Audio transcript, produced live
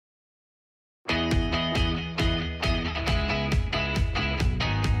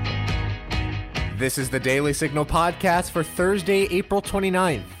This is the Daily Signal podcast for Thursday, April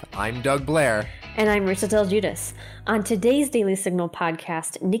 29th. I'm Doug Blair. And I'm Risa Del Giudice. On today's Daily Signal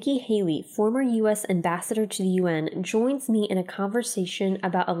podcast, Nikki Haley, former U.S. ambassador to the UN, joins me in a conversation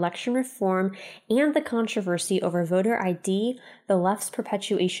about election reform and the controversy over voter ID, the left's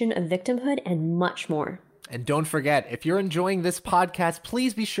perpetuation of victimhood, and much more. And don't forget, if you're enjoying this podcast,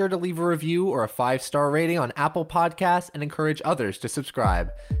 please be sure to leave a review or a 5-star rating on Apple Podcasts and encourage others to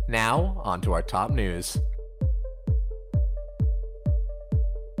subscribe. Now, on to our top news.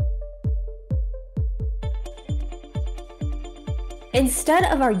 Instead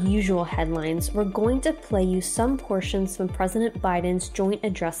of our usual headlines, we're going to play you some portions from President Biden's joint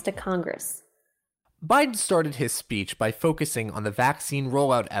address to Congress. Biden started his speech by focusing on the vaccine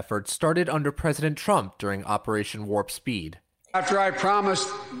rollout efforts started under President Trump during Operation Warp Speed. After I promised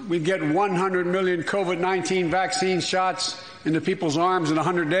we'd get 100 million COVID-19 vaccine shots into people's arms in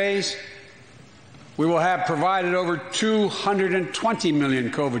 100 days, we will have provided over 220 million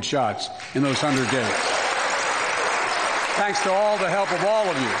COVID shots in those 100 days. Thanks to all the help of all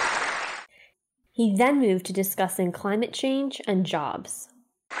of you. He then moved to discussing climate change and jobs.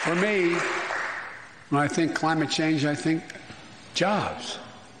 For me, when I think climate change, I think jobs.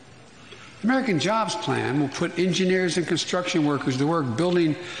 The American Jobs Plan will put engineers and construction workers to work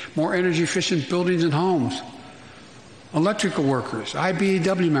building more energy-efficient buildings and homes. Electrical workers,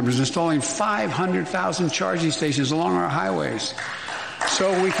 IBEW members installing 500,000 charging stations along our highways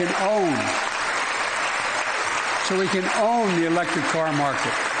so we can own the electric car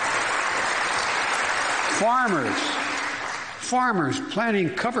market. Farmers planting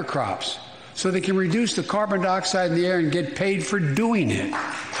cover crops so they can reduce the carbon dioxide in the air and get paid for doing it.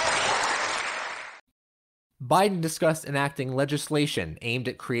 Biden discussed enacting legislation aimed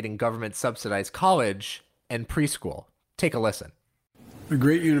at creating government-subsidized college and preschool. Take a listen. The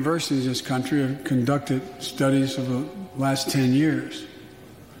great universities in this country have conducted studies of the last 10 years.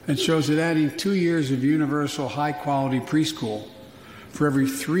 It shows that adding 2 years of universal high-quality preschool for every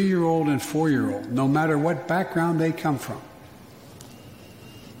 3-year-old and 4-year-old, no matter what background they come from,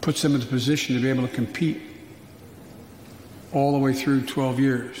 puts them in a position to be able to compete all the way through 12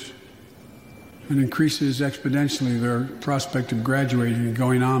 years and increases exponentially their prospect of graduating and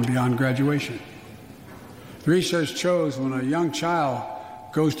going on beyond graduation. The research shows when a young child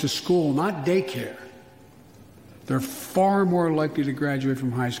goes to school, not daycare, they're far more likely to graduate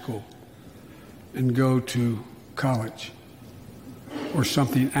from high school and go to college or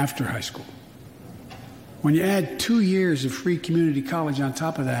something after high school. When you add 2 years of free community college on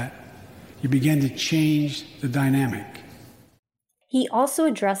top of that, you begin to change the dynamic. He also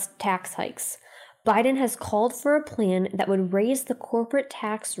addressed tax hikes. Biden has called for a plan that would raise the corporate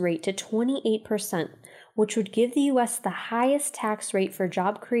tax rate to 28%, which would give the U.S. the highest tax rate for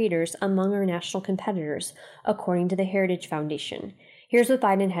job creators among our national competitors, according to the Heritage Foundation. Here's what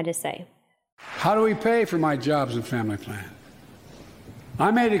Biden had to say. How do we pay for my jobs and family plan? I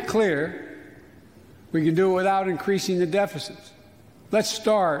made it clear we can do it without increasing the deficits. Let's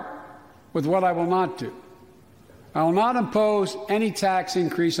start with what I will not do. I will not impose any tax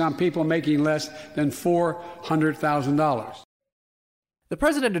increase on people making less than $400,000. The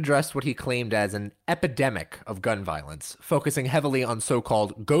president addressed what he claimed as an epidemic of gun violence, focusing heavily on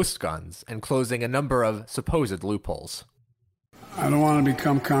so-called ghost guns and closing a number of supposed loopholes. I don't want to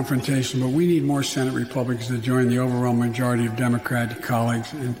become confrontational, but we need more Senate Republicans to join the overwhelming majority of Democratic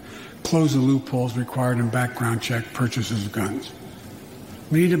colleagues and close the loopholes required in background check purchases of guns.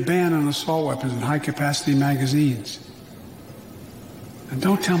 We need a ban on assault weapons and high-capacity magazines. And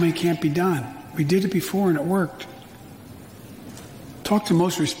don't tell me it can't be done. We did it before and it worked. Talk to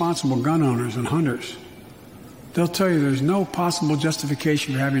most responsible gun owners and hunters. They'll tell you there's no possible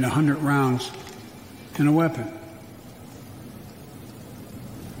justification for having 100 rounds in a weapon.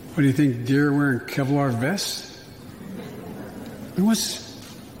 What do you think, deer wearing Kevlar vests?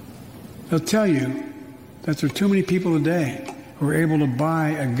 They'll tell you that there are too many people today who are able to buy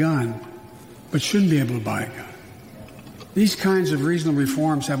a gun but shouldn't be able to buy a gun. These kinds of reasonable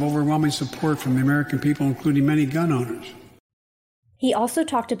reforms have overwhelming support from the American people, including many gun owners. He also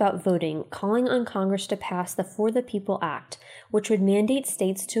talked about voting, calling on Congress to pass the For the People Act, which would mandate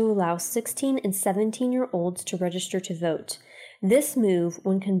states to allow 16 and 17-year-olds to register to vote. This move,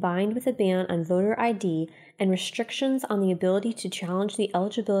 when combined with a ban on voter ID and restrictions on the ability to challenge the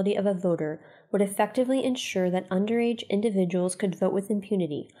eligibility of a voter, would effectively ensure that underage individuals could vote with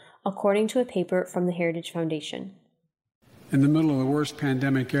impunity, according to a paper from the Heritage Foundation. In the middle of the worst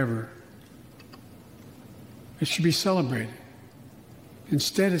pandemic ever, it should be celebrated.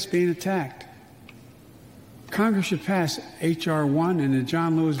 Instead, it's being attacked. Congress should pass H.R. 1 and the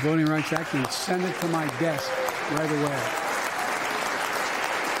John Lewis Voting Rights Act and send it to my desk right away.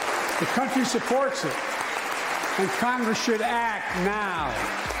 The country supports it, and Congress should act now.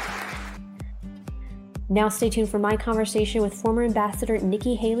 Now stay tuned for my conversation with former Ambassador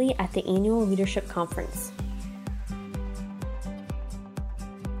Nikki Haley at the annual Leadership Conference.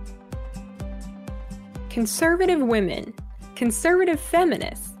 Conservative women, conservative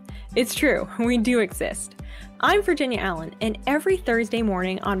feminists. It's true, we do exist. I'm Virginia Allen, and every Thursday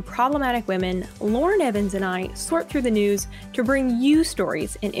morning on Problematic Women, Lauren Evans and I sort through the news to bring you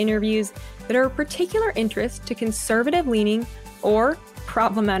stories and interviews that are of particular interest to conservative-leaning or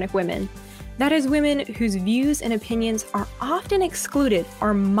problematic women. That is, women whose views and opinions are often excluded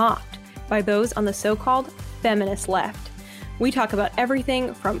or mocked by those on the so-called feminist left. We talk about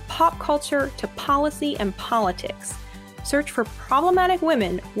everything from pop culture to policy and politics. Search for Problematic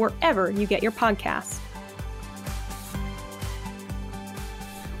Women wherever you get your podcasts.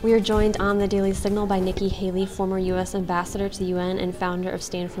 We are joined on the Daily Signal by Nikki Haley, former U.S. Ambassador to the UN and founder of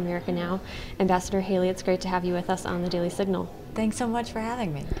Stand for America Now. Ambassador Haley, it's great to have you with us on the Daily Signal. Thanks so much for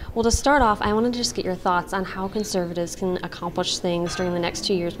having me. Well, to start off, I wanted to just get your thoughts on how conservatives can accomplish things during the next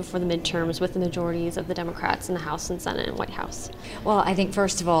 2 years before the midterms with the majorities of the Democrats in the House and Senate and White House. Well, I think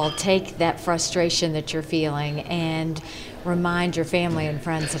first of all, take that frustration that you're feeling and remind your family and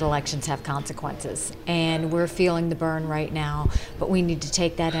friends that elections have consequences. And we're feeling the burn right now, but we need to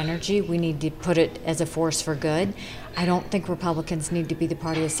take that energy. We need to put it as a force for good. I don't think Republicans need to be the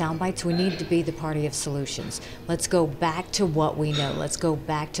party of sound bites. We need to be the party of solutions. Let's go back to what we know. Let's go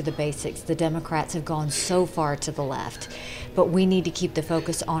back to the basics. The Democrats have gone so far to the left, but we need to keep the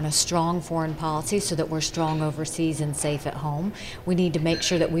focus on a strong foreign policy so that we're strong overseas and safe at home. We need to make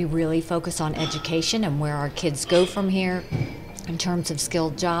sure that we really focus on education and where our kids go from here in terms of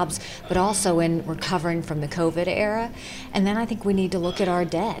skilled jobs, but also in recovering from the COVID era. And then I think we need to look at our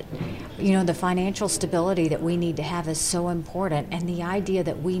debt. You know, the financial stability that we need to have is so important, and the idea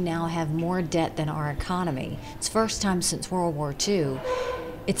that we now have more debt than our economy. It's the first time since World War II.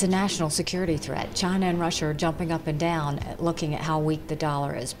 It's a national security threat. China and Russia are jumping up and down looking at how weak the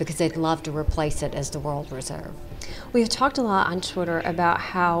dollar is because they'd love to replace it as the world reserve. We've talked a lot on Twitter about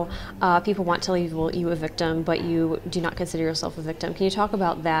how people want to label you a victim, but you do not consider yourself a victim. Can you talk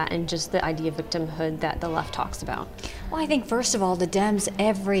about that and just the idea of victimhood that the left talks about? Well, I think first of all, the Dems,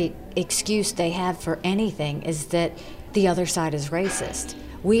 every excuse they have for anything is that the other side is racist.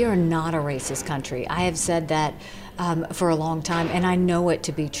 We are not a racist country. I have said that for a long time, and I know it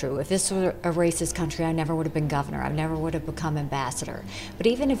to be true. If this were a racist country, I never would have been governor. I never would have become ambassador. But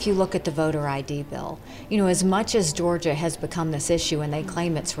even if you look at the voter ID bill, you know, as much as Georgia has become this issue and they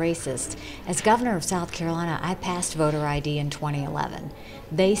claim it's racist, as governor of South Carolina, I passed voter ID in 2011.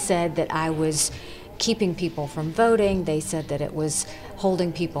 They said that I was keeping people from voting. They said that it was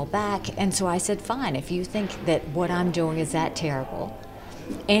holding people back. And so I said, fine, if you think that what I'm doing is that terrible,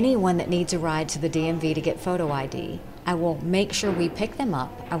 anyone that needs a ride to the DMV to get photo ID, I will make sure we pick them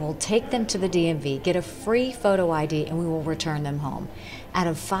up. I will take them to the DMV, get a free photo ID, and we will return them home. Out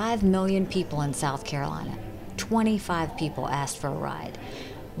of 5 million people in South Carolina, 25 people asked for a ride.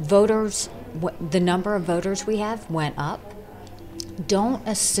 Voters, the number of voters we have went up. Don't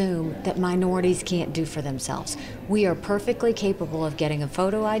assume that minorities can't do for themselves. We are perfectly capable of getting a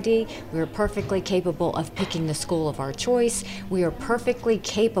photo ID. We are perfectly capable of picking the school of our choice. We are perfectly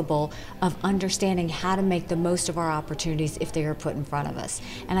capable of understanding how to make the most of our opportunities if they are put in front of us.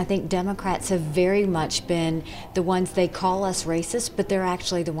 And I think Democrats have very much been the ones, they call us racist, but they're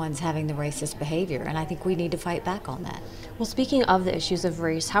actually the ones having the racist behavior. And I think we need to fight back on that. Well, speaking of the issues of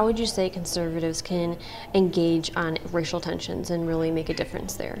race, how would you say conservatives can engage on racial tensions and really make a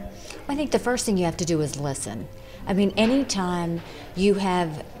difference there? I think the first thing you have to do is listen. I mean, anytime you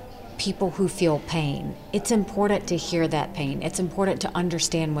have people who feel pain, it's important to hear that pain. It's important to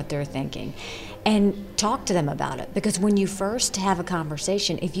understand what they're thinking and talk to them about it. Because when you first have a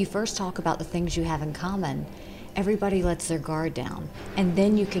conversation, if you first talk about the things you have in common, everybody lets their guard down, and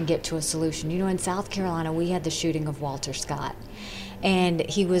then you can get to a solution. You know, in South Carolina, we had the shooting of Walter Scott, and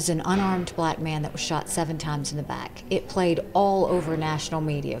he was an unarmed black man that was shot 7 times in the back. It played all over national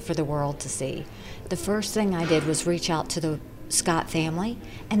media for the world to see. The first thing I did was reach out to the Scott family,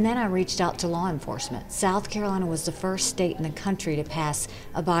 and then I reached out to law enforcement. South Carolina was the first state in the country to pass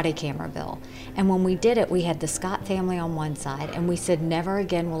a body camera bill. And when we did it, we had the Scott family on one side, and we said, never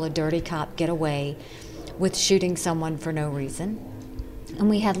again will a dirty cop get away with shooting someone for no reason. And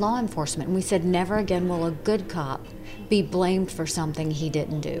we had law enforcement, and we said, never again will a good cop be blamed for something he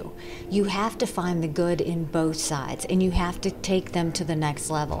didn't do. You have to find the good in both sides, and you have to take them to the next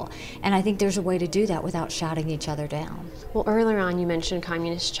level. And I think there's a way to do that without shouting each other down. Well, earlier on you mentioned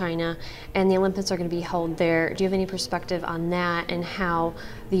communist China, and the Olympics are going to be held there. Do you have any perspective on that and how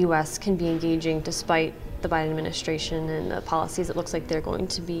the U.S. can be engaging despite the Biden administration and the policies it looks like they're going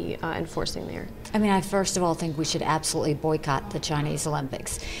to be enforcing there? I mean, I first of all think we should absolutely boycott the Chinese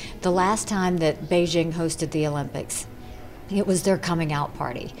Olympics. The last time that Beijing hosted the Olympics, it was their coming out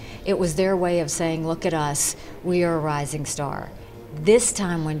party. It was their way of saying, look at us, we are a rising star. This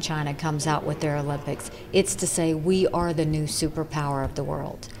time when China comes out with their Olympics, it's to say we are the new superpower of the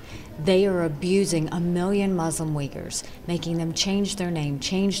world. They are abusing 1 million Muslim Uyghurs, making them change their name,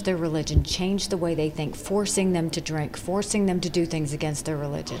 change their religion, change the way they think, forcing them to drink, forcing them to do things against their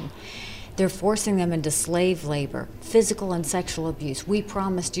religion. They're forcing them into slave labor, physical and sexual abuse. We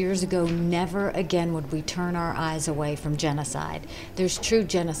promised years ago never again would we turn our eyes away from genocide. There's true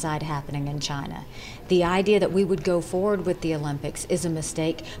genocide happening in China. The idea that we would go forward with the Olympics is a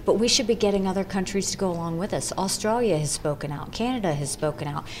mistake, but we should be getting other countries to go along with us. Australia has spoken out. Canada has spoken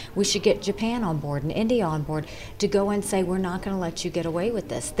out. We should get Japan on board and India on board to go and say, we're not going to let you get away with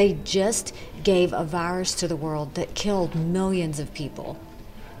this. They just gave a virus to the world that killed millions of people.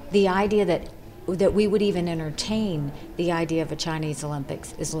 The idea that we would even entertain the idea of a Chinese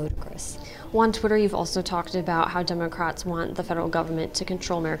Olympics is ludicrous. Well, on Twitter, you've also talked about how Democrats want the federal government to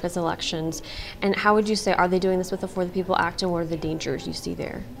control America's elections. And how would you say, are they doing this with the For the People Act, and what are the dangers you see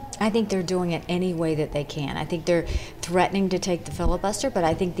there? I think they're doing it any way that they can. I think they're threatening to take the filibuster, but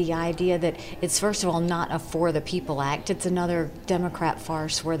I think the idea that it's, first of all, not a For the People Act. It's another Democrat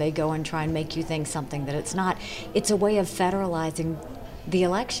farce where they go and try and make you think something that it's not. It's a way of federalizing the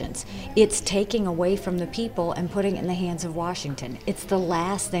elections. It's taking away from the people and putting it in the hands of Washington. It's the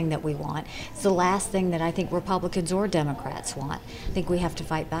last thing that we want. It's the last thing that I think Republicans or Democrats want. I think we have to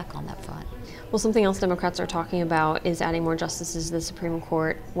fight back on that front. Well, something else Democrats are talking about is adding more justices to the Supreme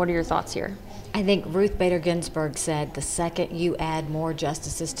Court. What are your thoughts here? I think Ruth Bader Ginsburg said the second you add more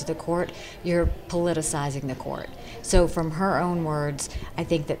justices to the court, you're politicizing the court. So from her own words, I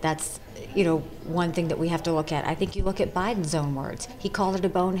think that that's one thing that we have to look at. I think you look at Biden's own words. He called it a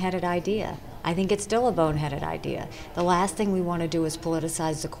boneheaded idea. I think it's still a boneheaded idea. The last thing we want to do is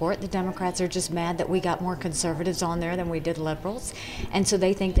politicize the court. The Democrats are just mad that we got more conservatives on there than we did liberals, and so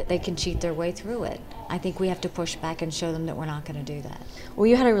they think that they can cheat their way through it. I think we have to push back and show them that we're not going to do that. Well,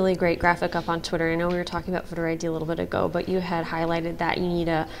 you had a really great graphic up on Twitter. I know we were talking about voter ID a little bit ago, but you had highlighted that you need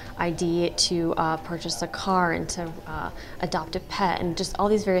a ID to purchase a car and to adopt a pet and just all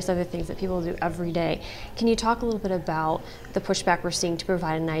these various other things that people do every day. Can you talk a little bit about the pushback we're seeing to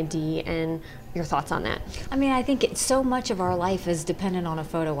provide an ID and your thoughts on that? I mean, I think so much of our life is dependent on a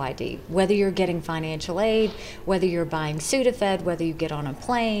photo ID. Whether you're getting financial aid, whether you're buying Sudafed, whether you get on a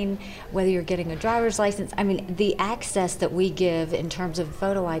plane, whether you're getting a driver's license. I mean, the access that we give in terms of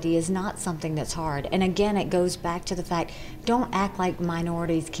photo ID is not something that's hard. And again, it goes back to the fact, don't act like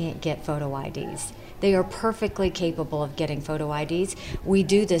minorities can't get photo IDs. They are perfectly capable of getting photo IDs. We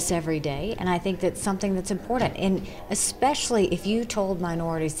do this every day, and I think that's something that's important. And especially if you told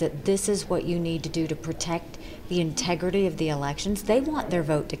minorities that this is what you need to do to protect the integrity of the elections, they want their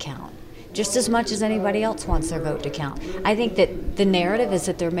vote to count just as much as anybody else wants their vote to count. I think that the narrative is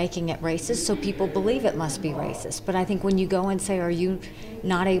that they're making it racist, so people believe it must be racist. But I think when you go and say, are you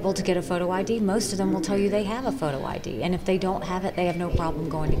not able to get a photo ID, most of them will tell you they have a photo ID. And if they don't have it, they have no problem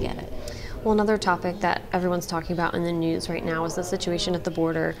going to get it. Well, another topic that everyone's talking about in the news right now is the situation at the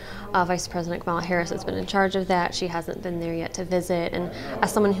border. Vice President Kamala Harris has been in charge of that. She hasn't been there yet to visit. And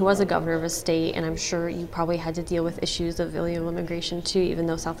as someone who was a governor of a state, and I'm sure you probably had to deal with issues of illegal immigration too, even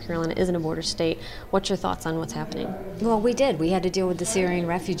though South Carolina isn't a border state, what's your thoughts on what's happening? Well, we did. We had to deal with the Syrian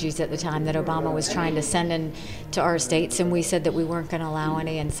refugees at the time that Obama was trying to send in to our states, and we said that we weren't going to allow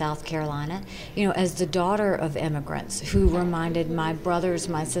any in South Carolina. You know, as the daughter of immigrants who reminded my brothers,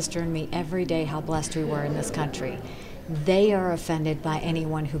 my sister, and me every day how blessed we were in this country, they are offended by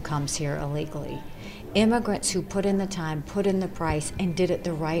anyone who comes here illegally. Immigrants who put in the time, put in the price, and did it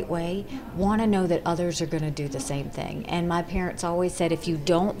the right way want to know that others are going to do the same thing. And my parents always said, if you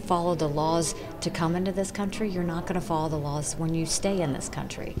don't follow the laws to come into this country, you're not going to follow the laws when you stay in this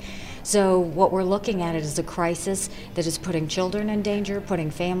country. So what we're looking at is a crisis that is putting children in danger,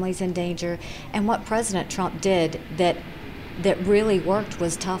 putting families in danger. And what President Trump did that really worked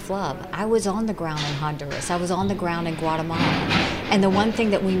was tough love. I was on the ground in Honduras. I was on the ground in Guatemala. And the one thing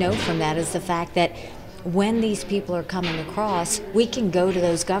that we know from that is the fact that when these people are coming across, we can go to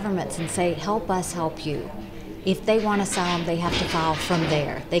those governments and say, help us help you. If they want asylum, they have to file from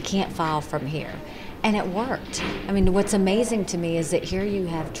there. They can't file from here. And it worked. I mean, what's amazing to me is that here you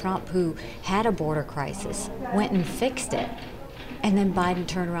have Trump, who had a border crisis, went and fixed it, and then Biden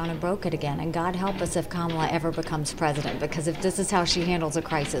turned around and broke it again. And God help us if Kamala ever becomes president, because if this is how she handles a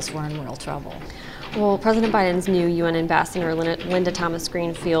crisis, we're in real trouble. Well, President Biden's new UN ambassador, Linda Thomas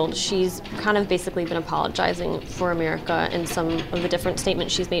Greenfield, she's kind of basically been apologizing for America in some of the different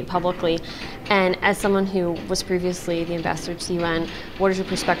statements she's made publicly. And as someone who was previously the ambassador to the UN, what is your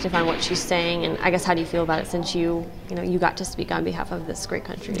perspective on what she's saying? And I guess, how do you feel about it since you got to speak on behalf of this great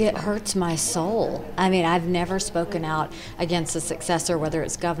country? It hurts my soul. I mean, I've never spoken out against a successor, whether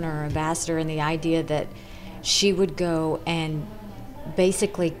it's governor or ambassador, and the idea that she would go and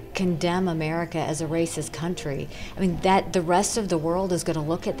basically condemn America as a racist country. I mean, that the rest of the world is going to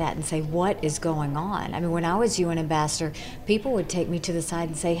look at that and say, what is going on? I mean, when I was UN ambassador, people would take me to the side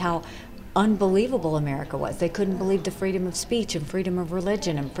and say how unbelievable America was. They couldn't believe the freedom of speech and freedom of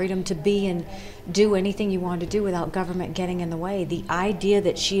religion and freedom to be and do anything you wanted to do without government getting in the way. The idea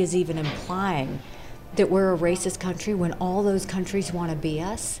that she is even implying that we're a racist country when all those countries want to be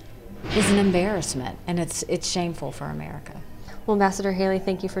us is an embarrassment, and it's shameful for America. Well, Ambassador Haley,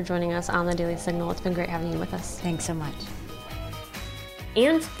 thank you for joining us on the Daily Signal. It's been great having you with us. Thanks so much.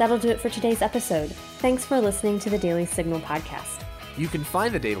 And that'll do it for today's episode. Thanks for listening to the Daily Signal podcast. You can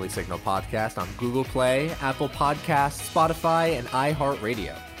find the Daily Signal podcast on Google Play, Apple Podcasts, Spotify, and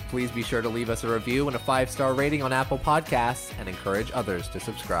iHeartRadio. Please be sure to leave us a review and a 5-star rating on Apple Podcasts and encourage others to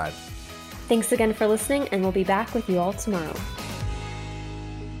subscribe. Thanks again for listening, and we'll be back with you all tomorrow.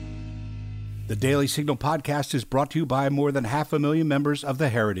 The Daily Signal podcast is brought to you by more than 500,000 members of the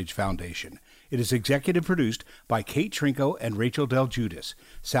Heritage Foundation. It is executive produced by Kate Trinko and Rachel Del Giudice.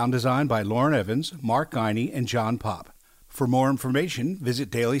 Sound design by Lauren Evans, Mark Guiney, and John Popp. For more information, visit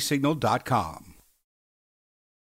dailysignal.com.